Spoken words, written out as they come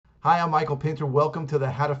Hi, I'm Michael Pinter. Welcome to the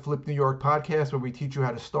How to Flip New York podcast, where we teach you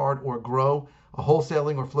how to start or grow a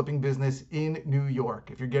wholesaling or flipping business in New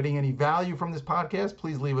York. If you're getting any value from this podcast,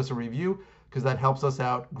 please leave us a review because that helps us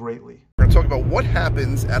out greatly. We're going to talk about what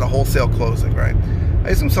happens at a wholesale closing, right? I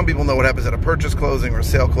assume some people know what happens at a purchase closing or a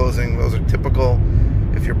sale closing. Those are typical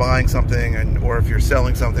if you're buying something or if you're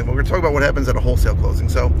selling something. But we're going to talk about what happens at a wholesale closing.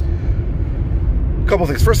 So, a couple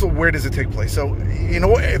things. First of all, where does it take place? So,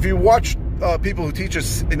 if you watch people who teach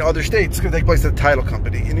us in other states, it's going to take place at a title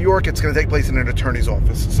company. In New York, it's going to take place in an attorney's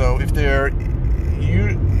office. So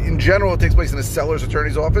in general, it takes place in a seller's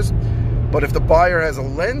attorney's office. But if the buyer has a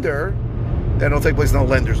lender, then it'll take place in the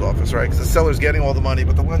lender's office, right? Because the seller's getting all the money,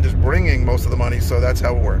 but the lender's bringing most of the money, so that's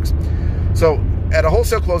how it works. So at a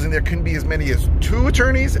wholesale closing, there can be as many as two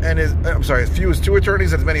attorneys, as few as two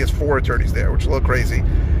attorneys, and as many as four attorneys there, which is a little crazy.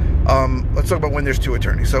 Let's talk about when there's two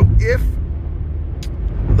attorneys. So if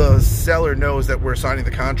the seller knows that we're signing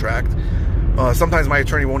the contract, sometimes my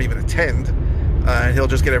attorney won't even attend, and he'll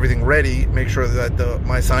just get everything ready, make sure that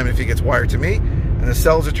my assignment fee gets wired to me, and the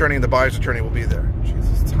seller's attorney and the buyer's attorney will be there.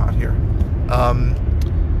 Jesus, it's hot here.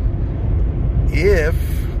 If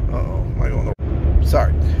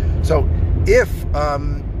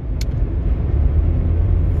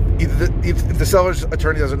the seller's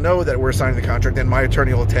attorney doesn't know that we're signing the contract, then my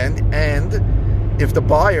attorney will attend. And if the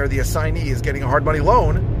buyer, the assignee, is getting a hard money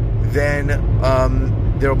loan, then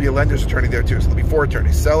there will be a lender's attorney there too. So there'll be four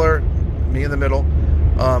attorneys: seller, me in the middle,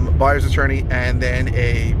 buyer's attorney, and then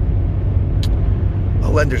a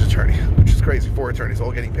lender's attorney, which is crazy. Four attorneys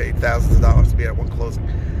all getting paid thousands of dollars to be at one closing.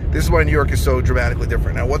 This is why New York is so dramatically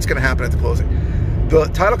different. Now, what's going to happen at the closing? The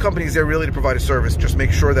title company is there really to provide a service. Just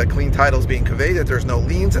make sure that clean title is being conveyed, that there's no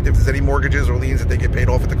liens, that if there's any mortgages or liens, that they get paid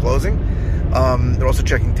off at the closing. They're also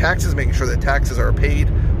checking taxes, making sure that taxes are paid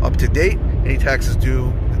up to date. Any taxes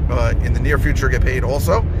due in the near future get paid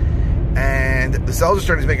also. And the seller's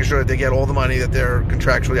attorney is making sure that they get all the money that they're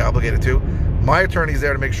contractually obligated to. My attorney is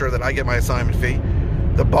there to make sure that I get my assignment fee.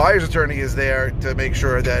 The buyer's attorney is there to make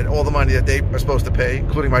sure that all the money that they are supposed to pay,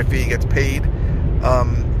 including my fee, gets paid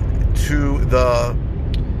to the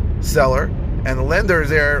seller. And the lender is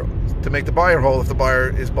there to make the buyer whole if the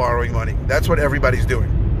buyer is borrowing money. That's what everybody's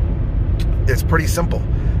doing. It's pretty simple.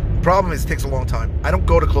 The problem is it takes a long time. I don't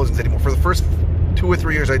go to closings anymore. For the first 2 or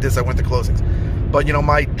 3 years I did this, I went to closings. But,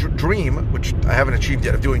 my dream, which I haven't achieved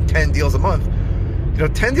yet, of doing 10 deals a month,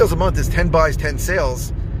 10 deals a month is 10 buys, 10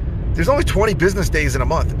 sales. There's only 20 business days in a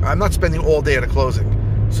month. I'm not spending all day at a closing.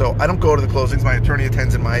 So I don't go to the closings. My attorney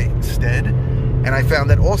attends in my stead. And I found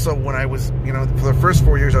that also when I was, for the first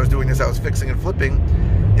 4 years I was doing this, I was fixing and flipping,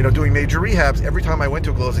 doing major rehabs. Every time I went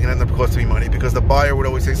to a closing, it ended up costing me money because the buyer would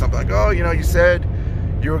always say something like, oh, you said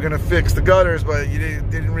you were going to fix the gutters, but you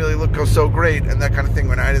didn't really look so great, and that kind of thing,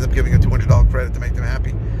 when I ended up giving a $200 credit to make them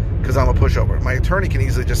happy because I'm a pushover. My attorney can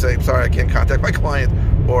easily just say, sorry, I can't contact my client,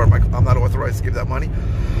 or I'm not authorized to give that money.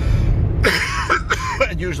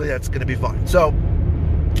 And usually that's going to be fine. So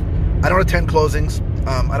I don't attend closings.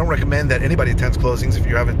 I don't recommend that anybody attends closings if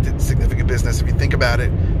you have a significant business. If you think about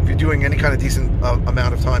it, if you're doing any kind of decent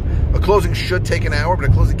amount of time, a closing should take an hour, but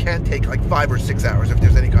a closing can take like 5 or 6 hours if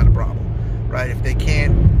there's any kind of problem, right? If they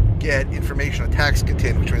can't get information on tax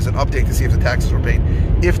contingent, which means an update to see if the taxes were paid,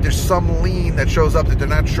 if there's some lien that shows up that they're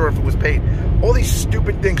not sure if it was paid, all these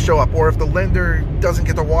stupid things show up, or if the lender doesn't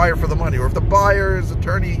get the wire for the money, or if the buyer's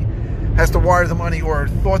attorney has to wire the money, or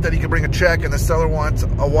thought that he could bring a check and the seller wants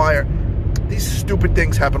a wire. These stupid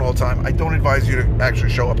things happen all the time. I don't advise you to actually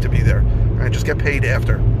show up to be there. Right? Just get paid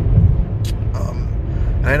after.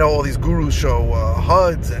 And I know all these gurus show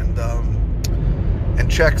HUDs and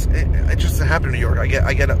checks. It just doesn't happen in New York. We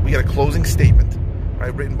get a closing statement,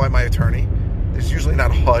 right, written by my attorney. There's usually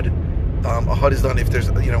not HUD. A HUD is done if there's,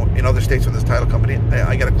 in other states when there's a title company.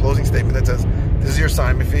 I get a closing statement that says, this is your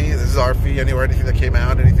assignment fee, this is our fee, anything that came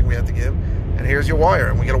out, anything we had to give, and here's your wire,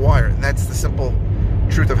 and we get a wire. And that's the simple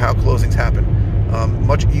truth of how closings happen.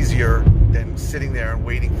 Much easier than sitting there and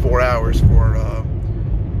waiting 4 hours for,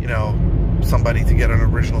 somebody to get an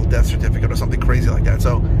original death certificate or something crazy like that.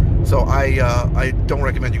 So I don't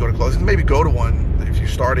recommend you go to closings. Maybe go to one if you're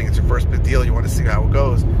starting, it's your first big deal, you want to see how it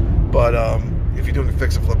goes. But if you're doing a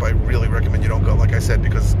fix and flip, I really recommend you don't go, like I said,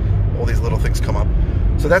 because all these little things come up.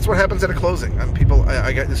 So that's what happens at a closing. And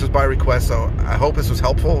I get this was by request, so I hope this was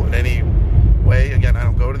helpful in any way. Again, I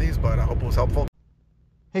don't go to these, but I hope it was helpful.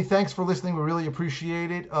 Hey, thanks for listening. We really appreciate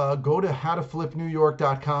it. Go to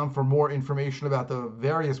howtoflipnewyork.com for more information about the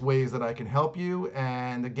various ways that I can help you.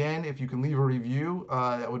 And again, if you can leave a review,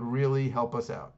 that would really help us out.